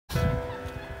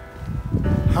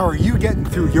How are you getting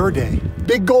through your day?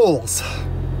 Big goals.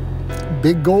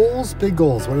 Big goals, big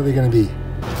goals. What are they gonna be?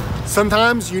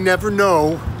 Sometimes you never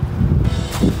know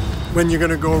when you're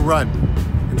gonna go run.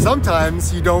 And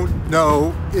sometimes you don't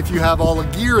know if you have all the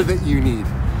gear that you need.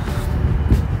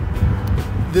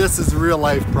 This is a real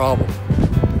life problem.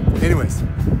 Anyways,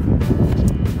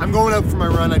 I'm going out for my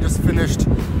run. I just finished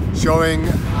showing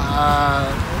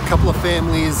a couple of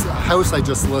families a house I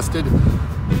just listed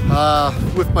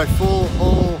with my full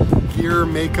whole gear,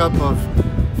 makeup of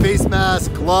face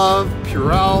mask, glove,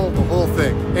 Purell, the whole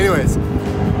thing. Anyways,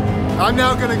 I'm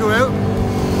now gonna go out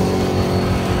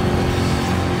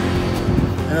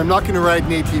and I'm not gonna ride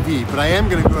an ATV, but I am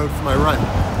gonna go out for my run.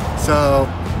 So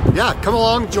yeah, come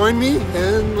along, join me,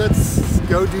 and let's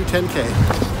go do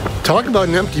 10K. Talk about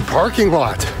an empty parking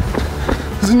lot.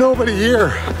 There's nobody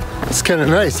here. It's kind of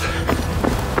nice.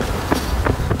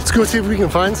 Let's go see if we can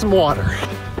find some water.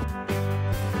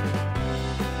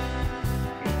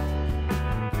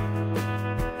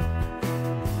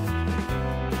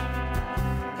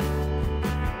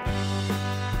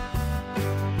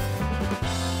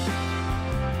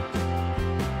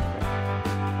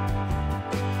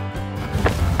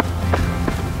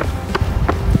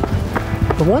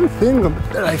 The one thing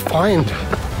that I find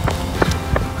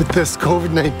with this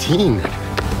COVID-19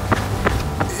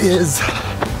 is,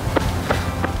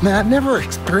 man, I've never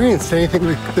experienced anything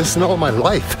like this in all my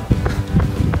life.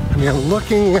 I mean, I'm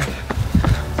looking at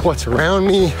what's around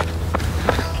me.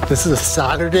 This is a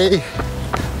Saturday.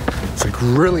 It's like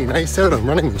really nice out. I'm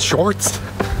running in shorts.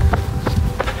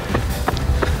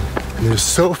 And there's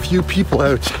so few people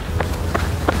out.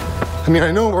 I mean,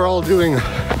 I know we're all doing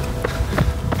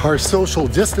our social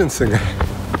distancing,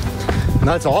 and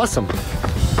that's awesome.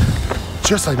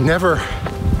 Just I never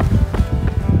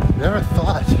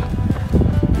thought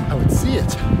I would see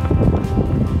it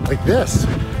like this.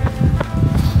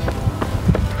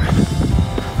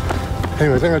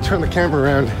 Anyways, I'm gonna turn the camera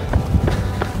around,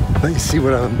 let you see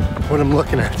what I'm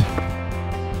looking at.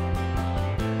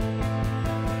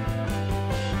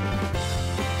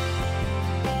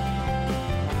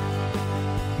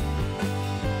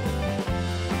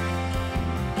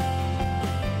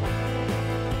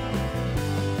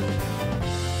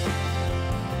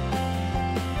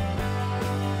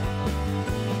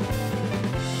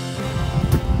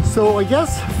 So I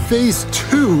guess phase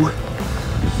 2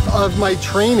 of my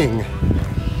training,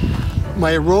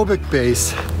 my aerobic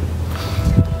base,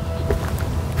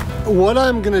 what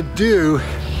I'm gonna do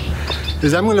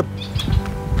is I'm gonna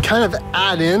kind of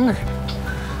add in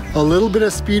a little bit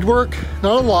of speed work,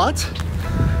 not a lot,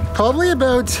 probably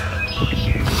about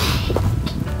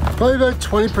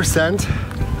 20%.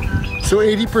 So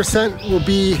 80%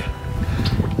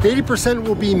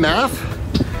 will be math,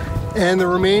 and the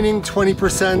remaining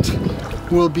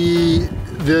 20% will be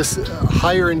this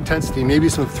higher intensity, maybe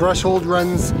some threshold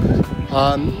runs,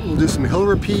 we'll do some hill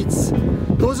repeats.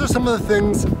 Those are some of the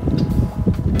things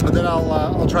that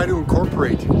I'll try to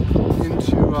incorporate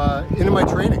into my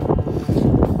training.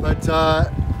 But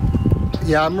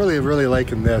yeah, I'm really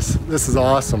liking this. This is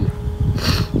awesome.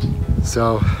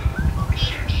 So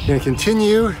I'm gonna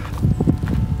continue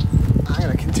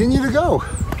to go.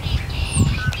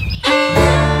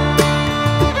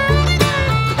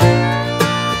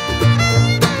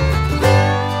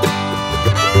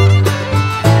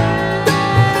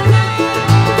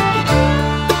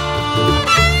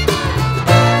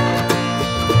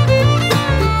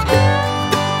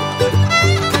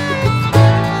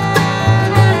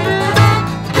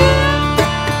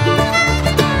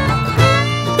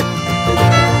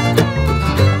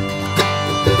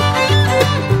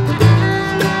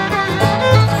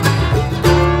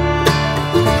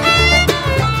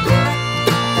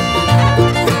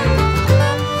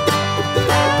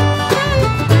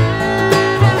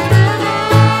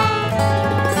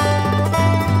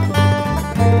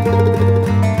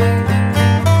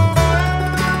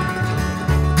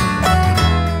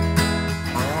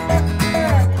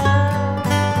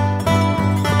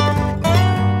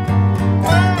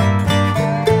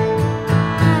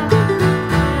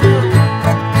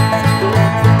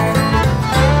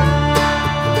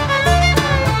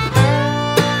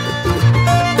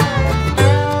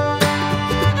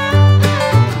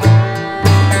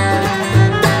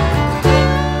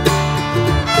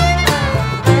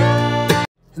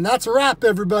 And that's a wrap,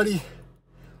 everybody.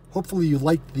 Hopefully you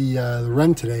liked the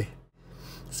run today.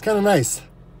 It's kind of nice.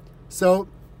 So,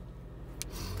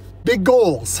 big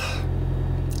goals.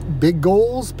 Big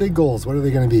goals, big goals. What are they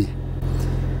going to be?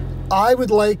 I would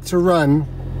like to run,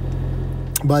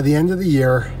 by the end of the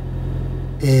year,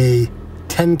 a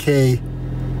 10K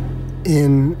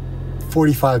in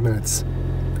 45 minutes.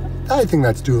 I think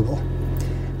that's doable.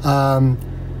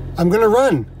 I'm going to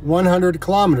run 100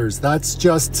 kilometers. That's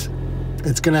just,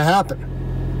 it's going to happen.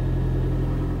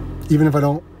 Even if I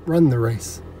don't run the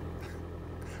race.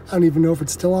 I don't even know if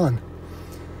it's still on.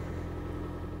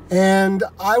 And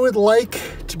I would like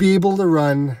to be able to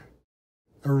run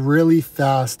a really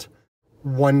fast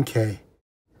 1K.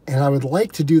 And I would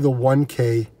like to do the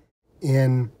 1K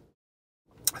in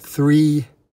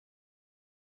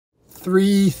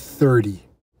 3:30.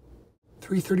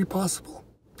 3:30 possible?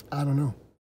 I don't know.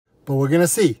 But we're going to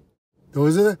see.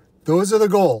 Those are the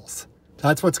goals.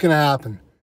 That's what's going to happen.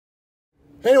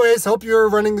 Anyways, hope your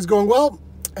running is going well.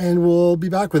 And we'll be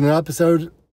back with an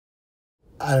episode,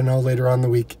 I don't know, later on in the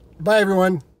week. Bye,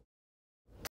 everyone.